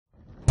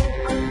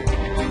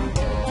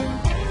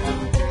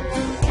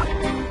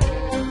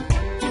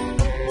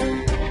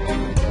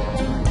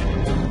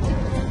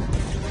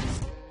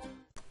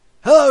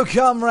Hello,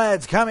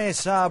 comrades! Kami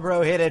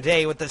Sabro here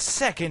today with the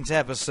second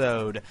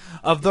episode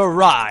of The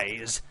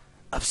Rise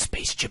of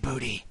Space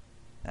Djibouti.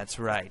 That's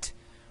right.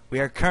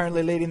 We are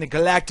currently leading the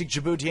Galactic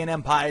Djiboutian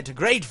Empire to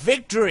great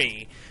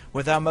victory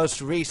with our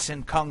most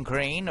recent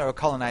conquering, or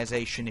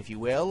colonization if you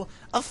will,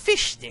 of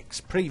fish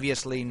sticks,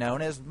 previously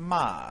known as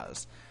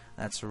Mars.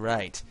 That's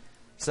right.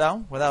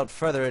 So, without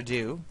further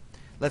ado,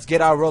 let's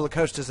get our roller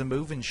coasters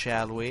a-moving,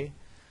 shall we?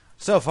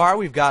 So far,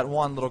 we've got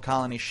one little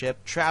colony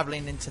ship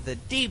traveling into the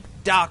deep,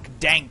 dark,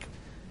 dank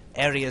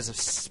areas of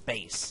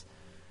space.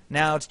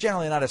 Now, it's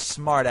generally not a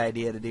smart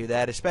idea to do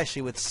that,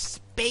 especially with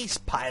space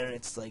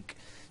pirates, like,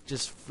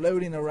 just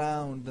floating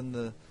around in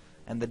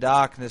the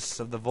darkness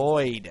of the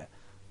void.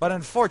 But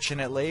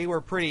unfortunately,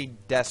 we're pretty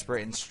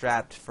desperate and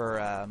strapped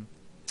for,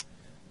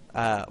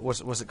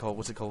 what's it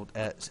called?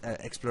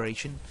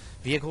 Exploration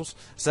vehicles.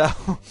 So,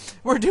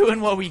 we're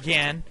doing what we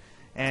can.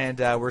 And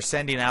we're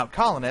sending out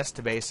colonists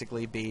to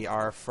basically be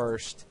our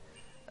first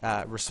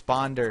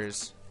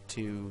responders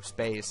to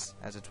space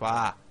as a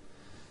toi.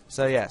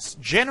 So yes,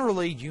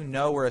 generally you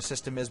know where a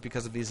system is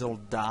because of these little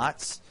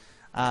dots.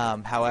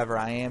 However,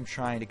 I am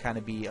trying to kind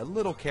of be a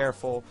little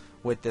careful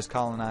with this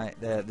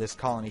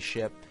colony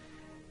ship.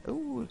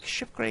 Ooh,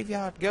 ship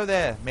graveyard. Go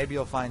there. Maybe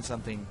you'll find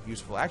something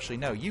useful. Actually,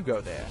 no, you go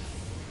there.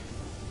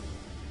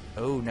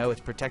 Oh, no,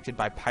 it's protected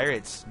by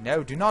pirates.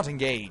 No, do not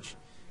engage.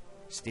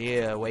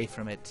 Steer away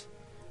from it.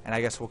 And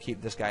I guess we'll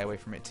keep this guy away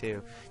from it,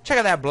 too. Check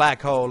out that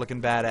black hole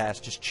looking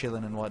badass, just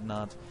chilling and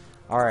whatnot.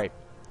 Alright,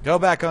 go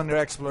back on your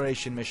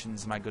exploration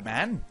missions, my good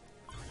man.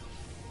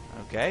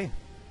 Okay.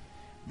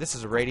 This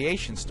is a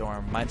radiation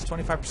storm. Minus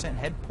 25%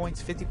 head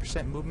points,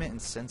 50% movement,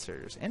 and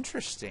sensors.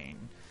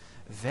 Interesting.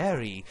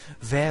 Very,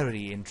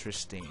 very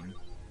interesting.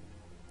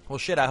 Well,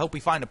 shit, I hope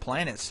we find a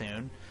planet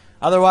soon.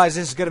 Otherwise,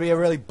 this is going to be a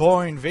really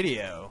boring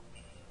video.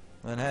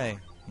 But hey...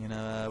 You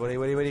know, what are you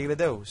going to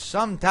do?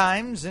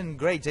 Sometimes in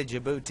Greater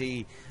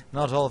Djibouti,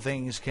 not all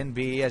things can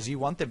be as you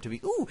want them to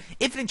be. Ooh,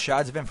 infinite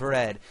shards of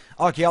infrared.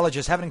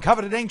 Archaeologists have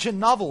uncovered an ancient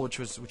novel, which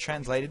was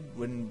translated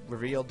when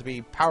revealed to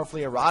be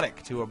powerfully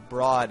erotic to a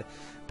broad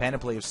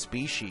panoply of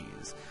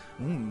species.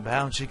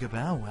 Bow chicka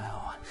bow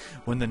wow.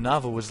 When the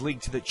novel was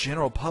leaked to the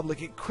general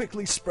public, it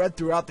quickly spread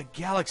throughout the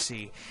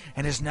galaxy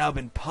and has now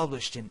been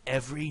published in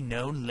every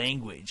known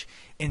language,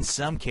 in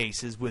some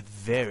cases with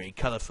very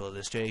colorful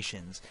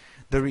illustrations.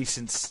 The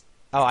recent...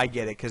 Oh, I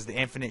get it, because the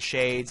infinite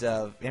shades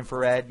of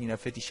infrared, you know,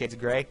 50 Shades of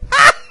Grey.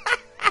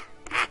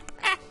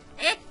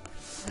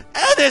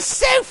 Oh, they're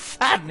so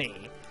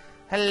funny!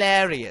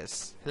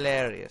 Hilarious.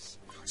 Hilarious.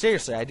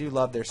 Seriously, I do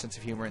love their sense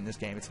of humor in this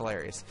game. It's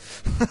hilarious.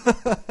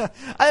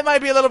 I might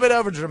be a little bit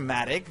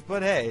overdramatic,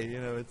 but hey, you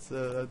know, it's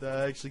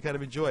I actually kind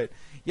of enjoy it.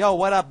 Yo,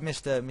 what up,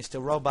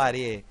 Mr. Robot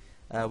here?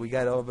 We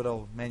got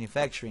orbital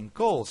manufacturing.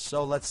 Cool.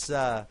 So let's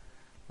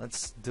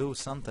do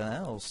something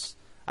else.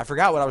 I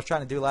forgot what I was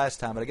trying to do last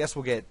time, but I guess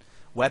we'll get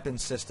weapon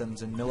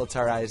systems and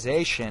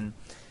militarization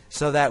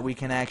so that we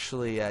can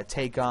actually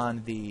take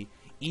on the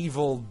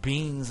evil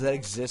beings that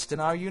exist in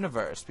our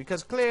universe.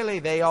 Because clearly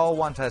they all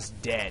want us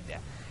dead.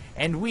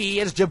 And we,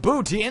 as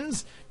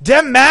Djiboutians,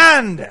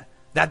 demand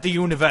that the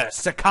universe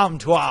succumb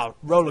to our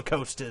roller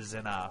coasters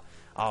and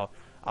our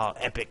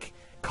epic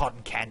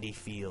cotton candy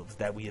fields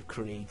that we have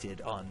created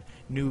on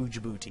New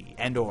Djibouti,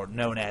 and/or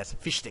known as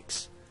fish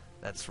sticks.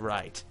 That's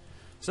right.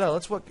 So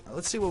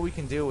let's see what we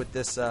can do with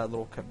this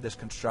this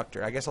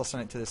constructor. I guess I'll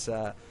send it to this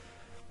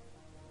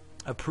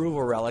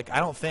approval relic. I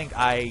don't think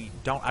I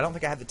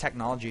have the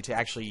technology to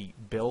actually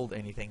build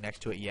anything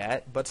next to it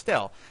yet, but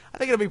still, I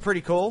think it'll be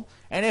pretty cool.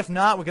 And if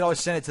not, we could always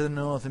send it to the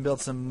north and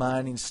build some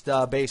mining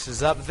star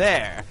bases up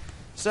there.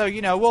 So,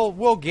 you know,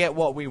 we'll get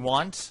what we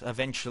want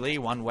eventually,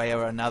 one way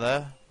or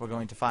another. We're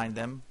going to find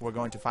them. We're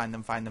going to find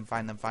them.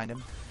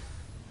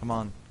 Come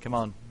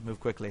on, move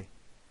quickly.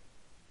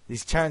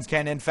 These turns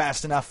can't end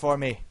fast enough for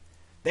me.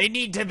 They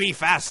need to be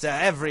faster.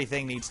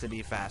 Everything needs to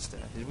be faster.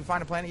 Did we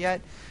find a planet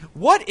yet?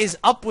 What is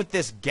up with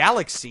this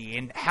galaxy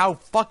and how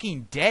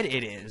fucking dead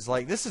it is?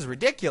 Like, this is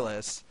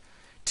ridiculous.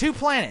 2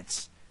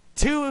 planets.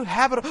 2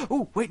 habitable...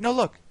 Ooh, wait, no,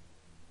 look.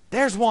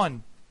 There's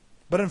one.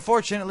 But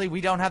unfortunately,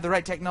 we don't have the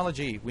right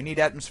technology. We need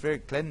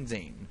atmospheric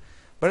cleansing.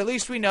 But at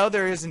least we know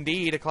there is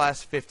indeed a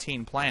Class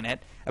 15 planet.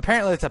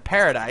 Apparently it's a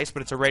paradise,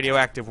 but it's a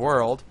radioactive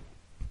world.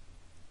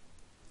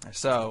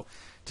 So,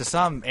 to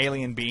some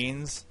alien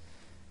beings,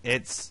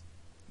 it's...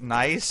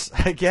 nice,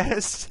 I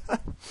guess.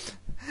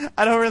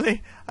 I don't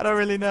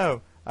really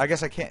know. I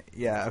guess I can't.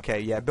 Yeah, okay,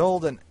 yeah.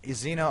 Build an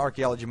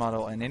xenoarchaeology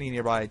model and any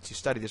nearby to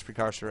study this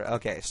precursor.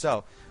 Okay,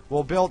 so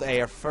we'll build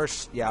our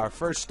first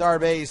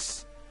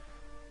starbase.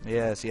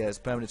 Yes,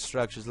 permanent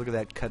structures. Look at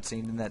that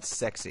cutscene, and that's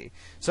sexy.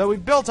 So we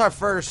built our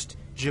first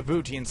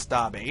Djiboutian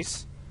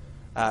starbase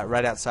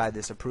right outside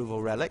this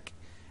approval relic.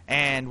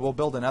 And we'll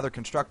build another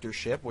constructor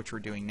ship, which we're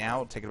doing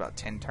now. It'll take about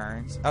 10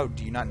 turns. Oh,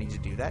 do you not need to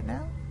do that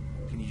now?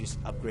 Can you just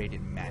upgrade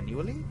it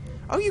manually?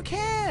 Oh, you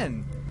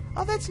can!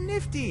 Oh, that's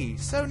nifty.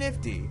 So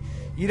nifty.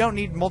 You don't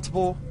need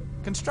multiple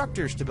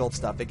constructors to build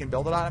stuff. They can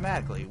build it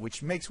automatically,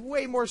 which makes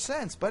way more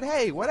sense. But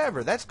hey,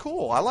 whatever. That's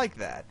cool. I like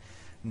that.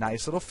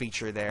 Nice little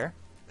feature there.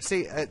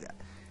 See,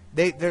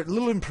 they're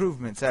little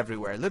improvements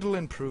everywhere. Little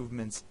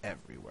improvements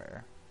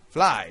everywhere.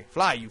 Fly,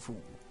 you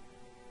fool.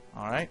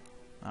 All right,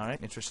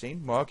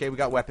 interesting. Well, okay, we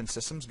got weapon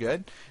systems,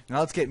 good. Now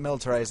let's get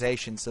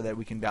militarization so that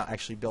we can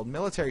actually build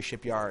military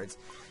shipyards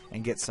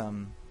and get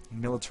some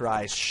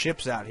militarized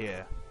ships out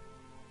here.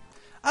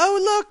 Oh,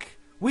 look,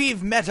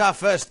 we've met our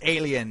first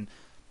alien,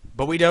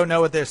 but we don't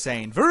know what they're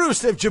saying.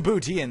 Verusiv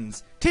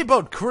Djiboutians,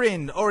 Tibot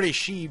Krin,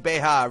 Orishi,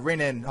 Beha,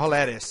 Rinen,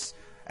 Holeris,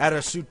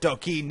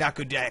 Arasutoki,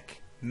 Nakudek,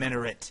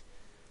 Minaret.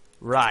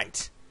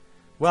 Right.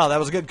 Well, that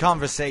was a good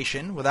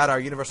conversation. Without our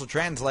universal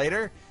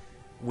translator,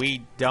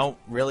 we don't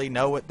really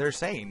know what they're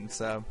saying.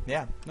 So,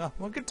 yeah.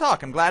 Well, good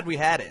talk. I'm glad we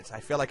had it.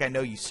 I feel like I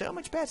know you so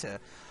much better.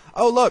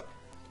 Oh, look.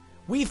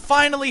 We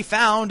finally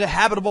found a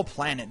habitable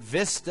planet,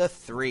 Vista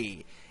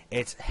 3.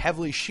 It's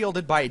heavily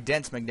shielded by a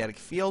dense magnetic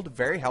field,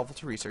 very helpful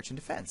to research and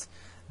defense.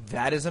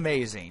 That is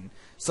amazing.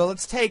 So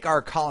let's take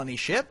our colony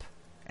ship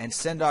and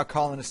send our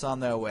colonists on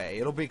their way.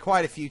 It'll be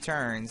quite a few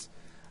turns,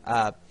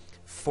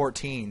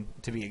 14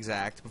 to be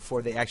exact,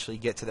 before they actually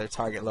get to their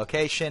target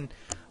location.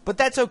 But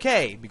that's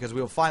okay, because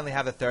we will finally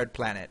have a third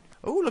planet.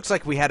 Oh, looks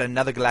like we had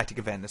another galactic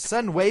event. A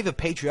sudden wave of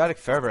patriotic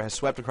fervor has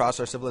swept across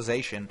our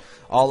civilization.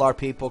 All our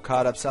people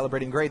caught up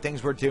celebrating great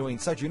things we're doing.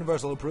 Such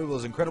universal approval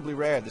is incredibly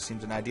rare. This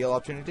seems an ideal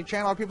opportunity to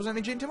channel our people's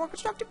energy into more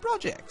constructive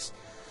projects.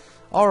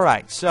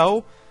 Alright,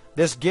 so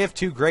this is a gift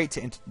too great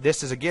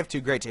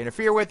to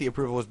interfere with. The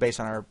approval was based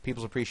on our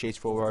people's appreciation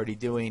for what we're already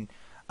doing.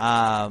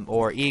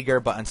 Or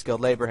eager but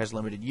unskilled labor has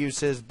limited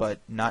uses,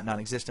 but not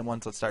non-existent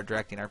ones. Let's start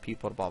directing our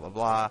people to blah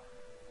blah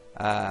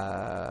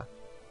blah.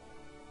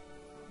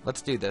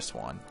 Let's do this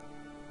one.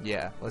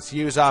 Yeah, let's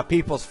use our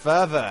people's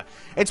fervor.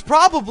 It's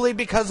probably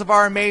because of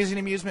our amazing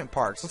amusement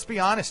parks. Let's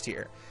be honest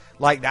here.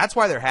 Like, that's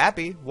why they're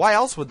happy. Why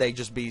else would they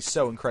just be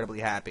so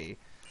incredibly happy?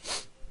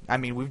 I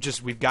mean,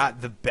 we've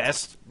got the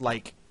best,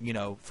 like, you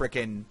know,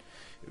 frickin'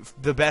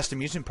 the best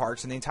amusement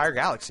parks in the entire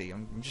galaxy.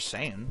 I'm just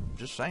saying.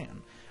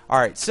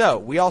 Alright, so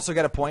we also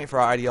got a point for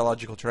our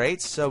ideological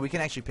traits, so we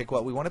can actually pick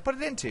what we want to put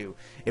it into.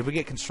 If we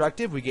get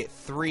constructive, we get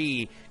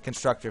 3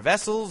 constructor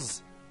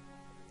vessels.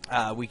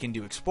 We can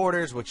do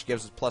exporters, which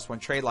gives us +1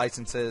 trade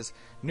licenses.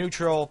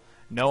 Neutral,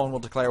 no one will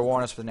declare war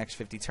on us for the next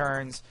 50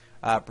 turns.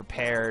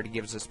 Prepared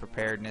gives us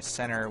preparedness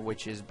center,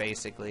 which is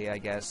basically, I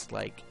guess,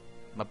 like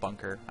a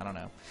bunker. I don't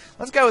know.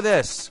 Let's go with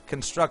this.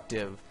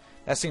 Constructive.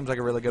 That seems like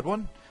a really good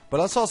one. But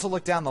let's also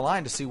look down the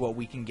line to see what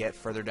we can get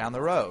further down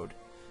the road.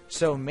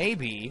 So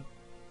maybe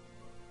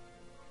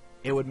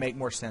it would make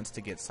more sense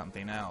to get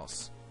something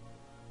else.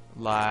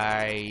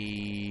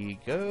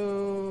 Like,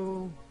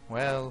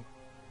 well,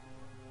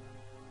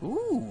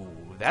 ooh,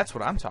 that's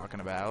what I'm talking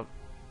about.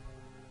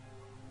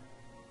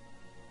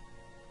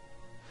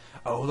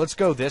 Oh, let's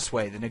go this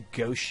way, the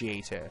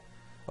negotiator.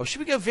 Oh, should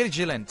we go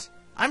vigilant?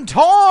 I'm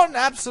torn!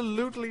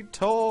 Absolutely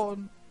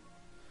torn.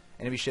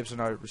 Enemy ships are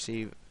not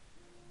receive.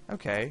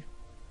 Okay.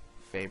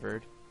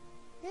 Favored.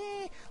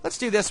 Let's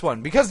do this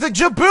one, because the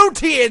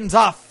Djiboutians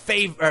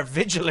are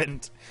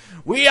vigilant.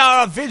 We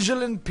are a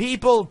vigilant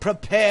people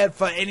prepared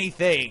for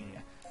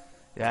anything.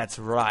 That's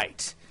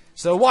right.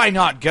 So why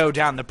not go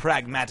down the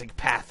pragmatic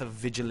path of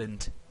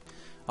vigilant?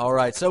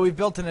 Alright, so we've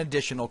built an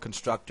additional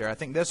constructor. I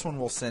think this one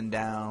we'll send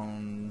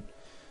down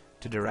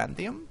to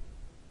Duranthium.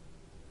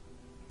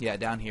 Yeah,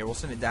 down here. We'll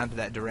send it down to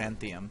that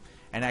Duranthium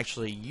and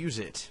actually use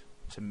it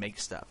to make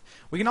stuff.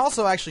 We can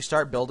also actually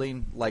start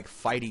building, like,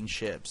 fighting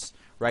ships.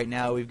 Right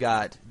now we've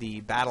got the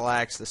battle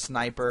axe, the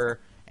sniper,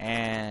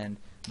 and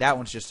that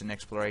one's just an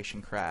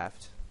exploration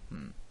craft.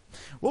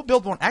 We'll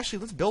build one. Actually,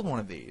 let's build one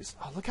of these.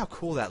 Oh, look how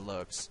cool that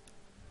looks.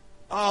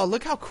 Oh,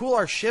 look how cool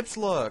our ships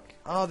look.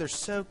 Oh, they're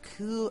so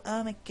cool.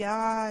 Oh my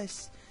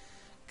gosh.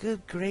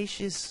 Good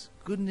gracious.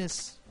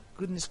 Goodness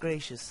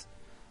gracious.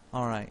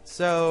 Alright,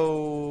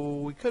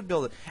 so we could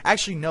build it.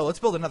 Actually, no, let's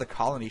build another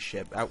colony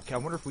ship. I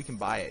wonder if we can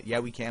buy it. Yeah,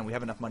 we can. We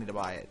have enough money to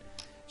buy it.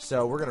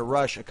 So we're going to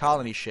rush a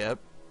colony ship.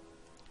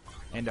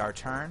 End our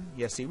turn.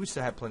 Yeah, see, we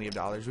still have plenty of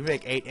dollars. We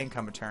make 8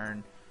 income a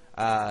turn.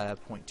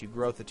 0.2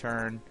 growth a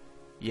turn.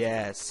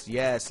 Yes,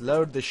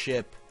 load the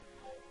ship.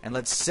 And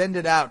let's send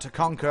it out to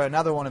conquer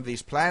another one of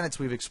these planets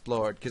we've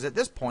explored. Because at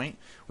this point,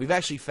 we've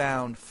actually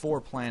found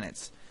 4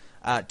 planets.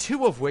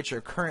 2 of which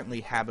are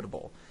currently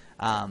habitable.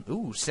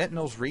 Ooh,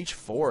 Sentinels reach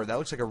 4. That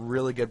looks like a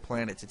really good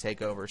planet to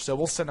take over. So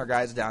we'll send our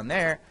guys down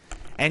there.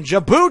 And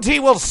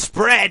Djibouti will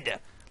spread!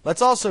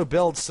 Let's also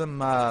build some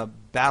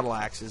battle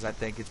axes, I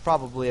think. It's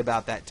probably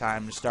about that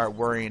time to start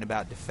worrying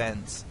about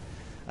defense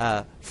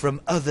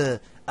from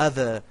other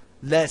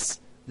less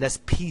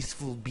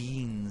peaceful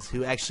beings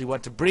who actually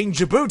want to bring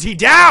Djibouti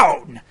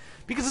down!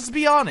 Because let's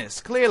be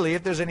honest, clearly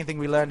if there's anything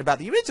we learned about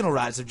the original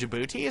Rise of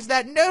Djibouti is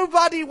that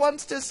nobody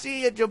wants to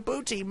see a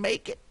Djibouti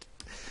make it.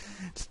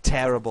 It's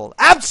terrible.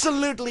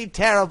 Absolutely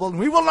terrible. And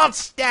we will not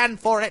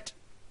stand for it.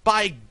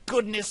 By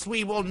goodness,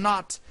 we will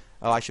not.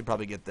 Oh, I should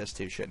probably get this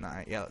too, shouldn't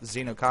I? Yeah,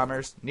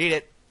 Xenocommerce. Need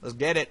it. Let's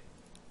get it.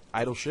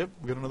 Idle ship.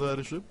 We got another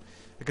idle ship.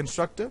 A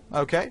constructor.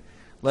 Okay.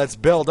 Let's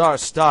build our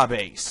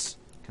starbase.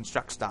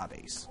 Construct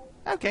starbase.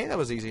 Okay, that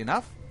was easy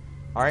enough.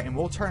 Alright, and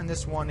we'll turn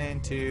this one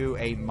into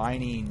a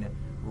mining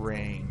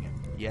ring.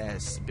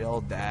 Yes,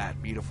 build that.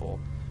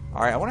 Beautiful.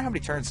 Alright, I wonder how many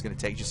turns it's going to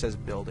take. It just says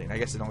building. I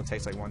guess it only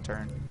takes like one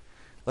turn.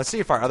 Let's see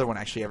if our other one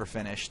actually ever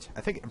finished.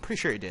 I'm pretty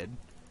sure it did.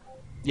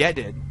 Yeah, it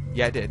did.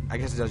 Yeah, it did. I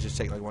guess it does just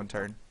take like one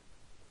turn.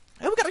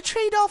 Oh, we got a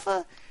trade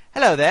offer.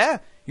 Hello there.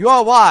 You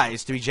are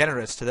wise to be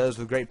generous to those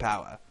with great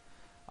power.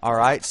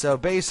 Alright, so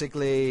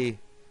basically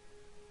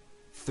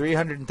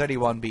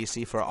 331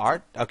 BC for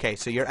art. Okay,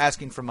 so you're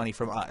asking for money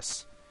from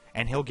us.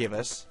 And he'll give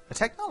us a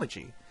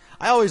technology.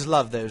 I always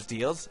love those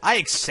deals. I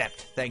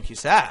accept. Thank you,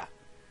 sir.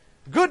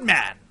 Good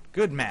man.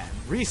 Good man.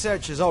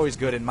 Research is always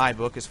good in my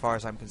book as far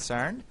as I'm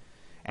concerned.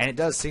 And it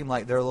does seem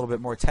like they're a little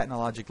bit more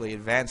technologically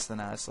advanced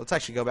than us. Let's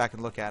actually go back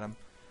and look at them.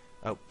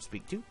 Oh,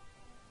 speak to.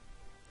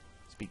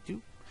 Speak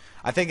to.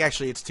 I think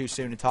actually it's too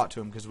soon to talk to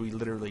them because we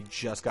literally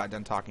just got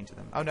done talking to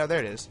them. Oh, no, there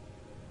it is.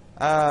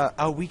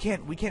 Oh, we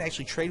can't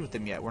actually trade with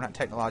them yet. We're not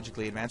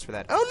technologically advanced for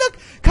that. Oh, look!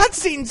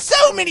 Cutscene!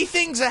 So many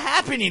things are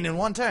happening in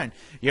one turn!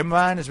 Your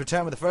mine has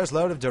returned with the first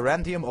load of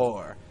Duranthium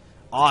ore.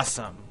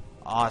 Awesome.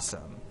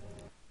 Awesome.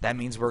 That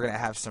means we're going to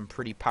have some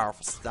pretty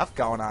powerful stuff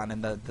going on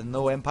in the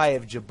new Empire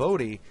of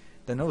Djibouti.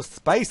 The new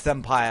Space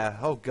Empire.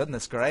 Oh,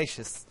 goodness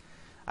gracious.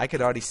 I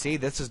could already see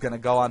this is going to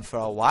go on for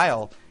a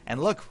while.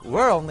 And look,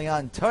 we're only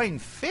on turn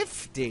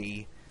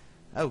 50.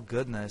 Oh,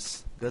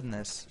 goodness.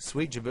 Goodness.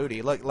 Sweet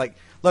Djibouti.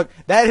 Look,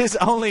 that is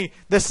only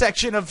the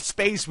section of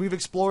space we've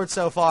explored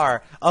so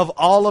far. Of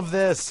all of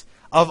this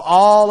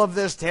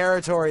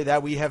territory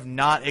that we have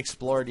not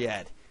explored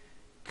yet.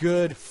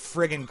 Good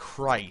friggin'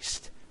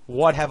 Christ.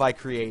 What have I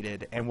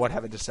created, and what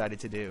have I decided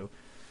to do?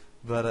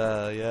 But,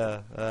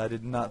 yeah, I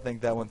did not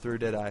think that one through,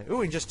 did I?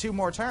 Ooh, in just 2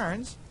 more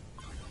turns.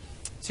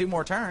 2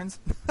 more turns.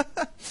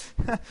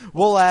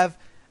 We'll have...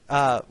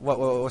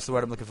 what's the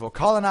word I'm looking for?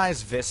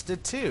 Colonize Vista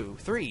 2,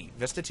 3.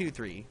 Vista 2,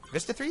 3.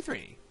 Vista 3,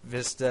 3.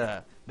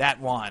 Vista, that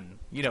one.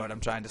 You know what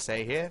I'm trying to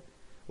say here.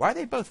 Why are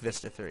they both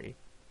Vista 3?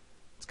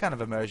 It's kind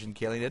of immersion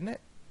killing, isn't it?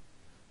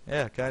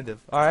 Yeah, kind of.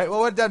 Alright,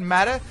 well, it doesn't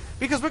matter,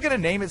 because we're going to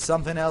name it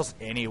something else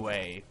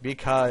anyway.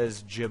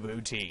 Because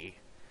Djibouti.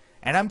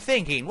 And I'm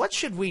thinking, what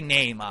should we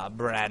name our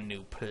brand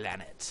new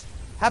planet?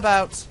 How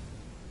about,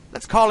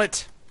 let's call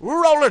it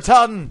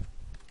Rollerton!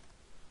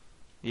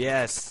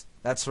 Yes.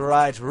 That's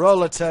right,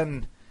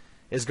 Rollerton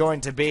is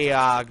going to be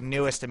our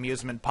newest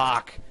amusement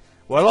park,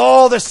 where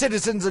all the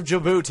citizens of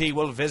Djibouti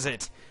will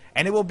visit,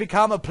 and it will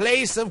become a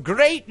place of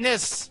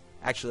greatness.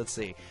 Actually, let's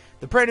see.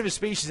 The primitive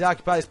species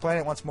occupy this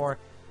planet once far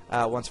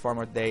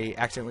more. They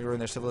accidentally ruin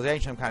their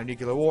civilization, some kind of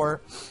nuclear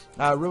war.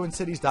 Ruined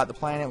cities dot the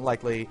planet, will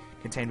likely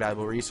contain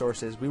valuable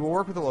resources. We will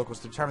work with the locals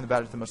to determine the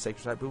boundaries of the most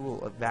sacred site. We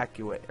will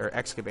evacuate, or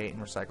excavate,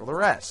 and recycle the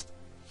rest.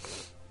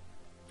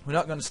 We're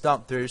not going to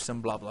stomp through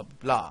some blah, blah,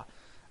 blah.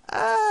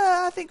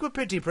 I think we're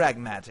pretty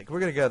pragmatic. We're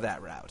going to go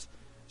that route.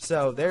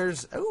 So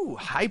there's, ooh,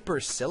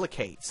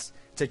 hypersilicates.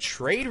 It's a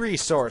trade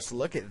resource.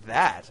 Look at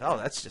that. Oh,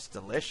 that's just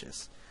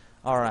delicious.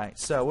 Alright,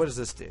 so what does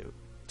this do?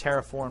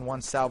 Terraform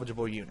 1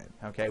 salvageable unit.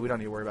 Okay, we don't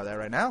need to worry about that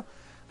right now.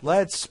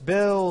 Let's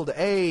build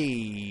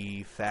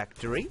a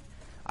factory.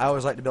 I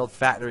always like to build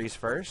factories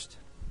first.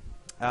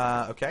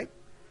 Okay.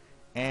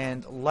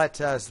 And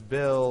let us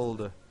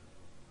build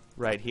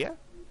right here.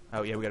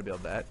 Oh, yeah, we got to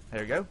build that.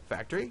 There we go.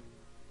 Factory.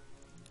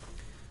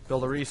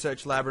 Build a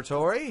research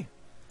laboratory,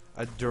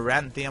 a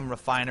Duranthium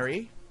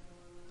refinery,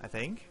 I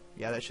think.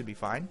 Yeah, that should be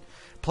fine.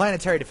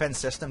 Planetary defense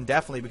system,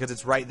 definitely, because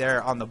it's right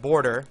there on the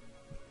border.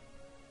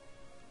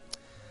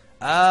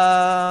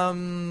 I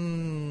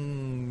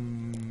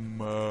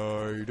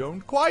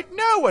don't quite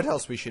know what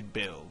else we should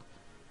build.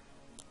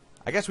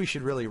 I guess we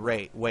should really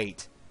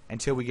wait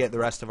until we get the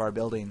rest of our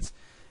buildings,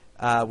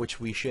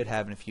 which we should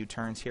have in a few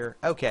turns here.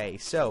 Okay,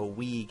 so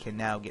we can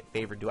now get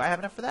favored. Do I have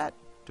enough for that?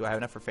 Do I have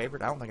enough for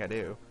favored? I don't think I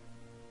do.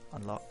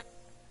 Unlock.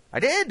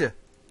 I did!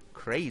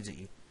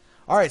 Crazy.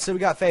 Alright, so we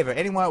got favor.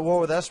 Anyone at war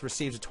with us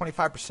receives a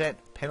 25%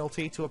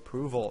 penalty to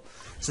approval.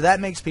 So that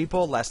makes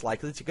people less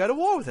likely to go to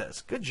war with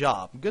us. Good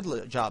job.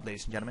 Good job,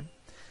 ladies and gentlemen.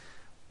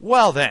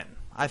 Well then,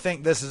 I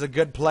think this is a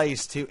good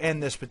place to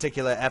end this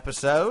particular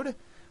episode.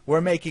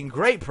 We're making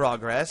great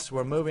progress.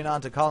 We're moving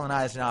on to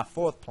colonizing our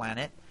 4th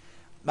planet.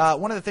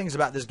 One of the things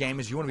about this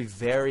game is you want to be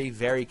very,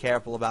 very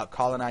careful about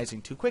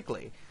colonizing too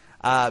quickly.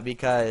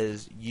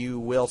 Because you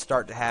will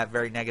start to have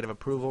very negative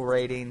approval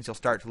ratings. You'll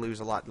start to lose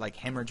a lot, like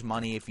hemorrhage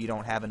money, if you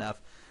don't have enough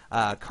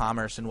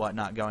commerce and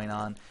whatnot going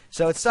on.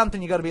 So it's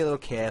something you got to be a little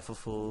careful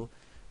for.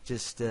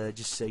 Just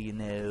so you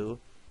know.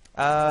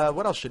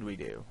 What else should we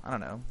do? I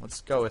don't know.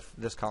 Let's go with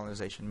this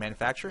colonization.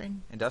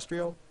 Manufacturing,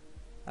 industrial.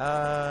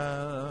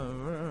 Yeah,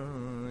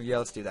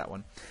 let's do that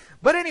one.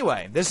 But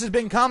anyway, this has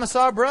been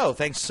Commissar Bro.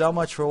 Thanks so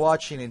much for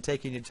watching and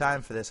taking your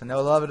time for this. I know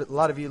a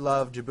lot of you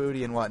love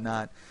Djibouti and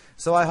whatnot.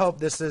 So I hope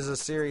this is a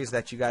series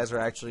that you guys are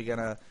actually going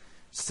to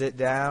sit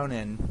down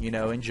and, you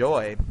know,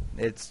 enjoy.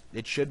 It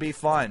should be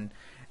fun.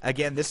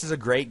 Again, this is a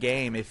great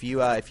game. If you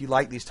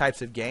like these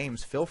types of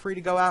games, feel free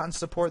to go out and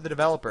support the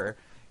developer.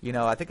 You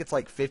know, I think it's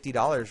like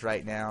 $50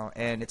 right now,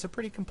 and it's a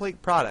pretty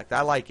complete product.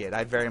 I like it.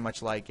 I very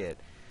much like it.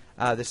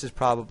 This is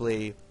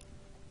probably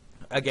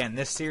again,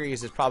 this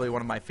series is probably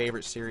one of my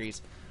favorite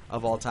series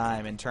of all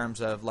time in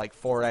terms of like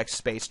 4X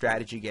space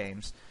strategy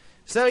games.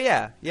 So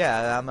yeah,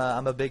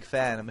 I'm a big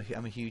fan.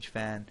 I'm a huge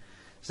fan.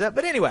 So,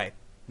 but anyway,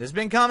 this has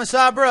been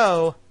Commissar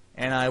Bro,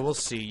 and I will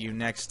see you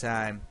next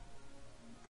time.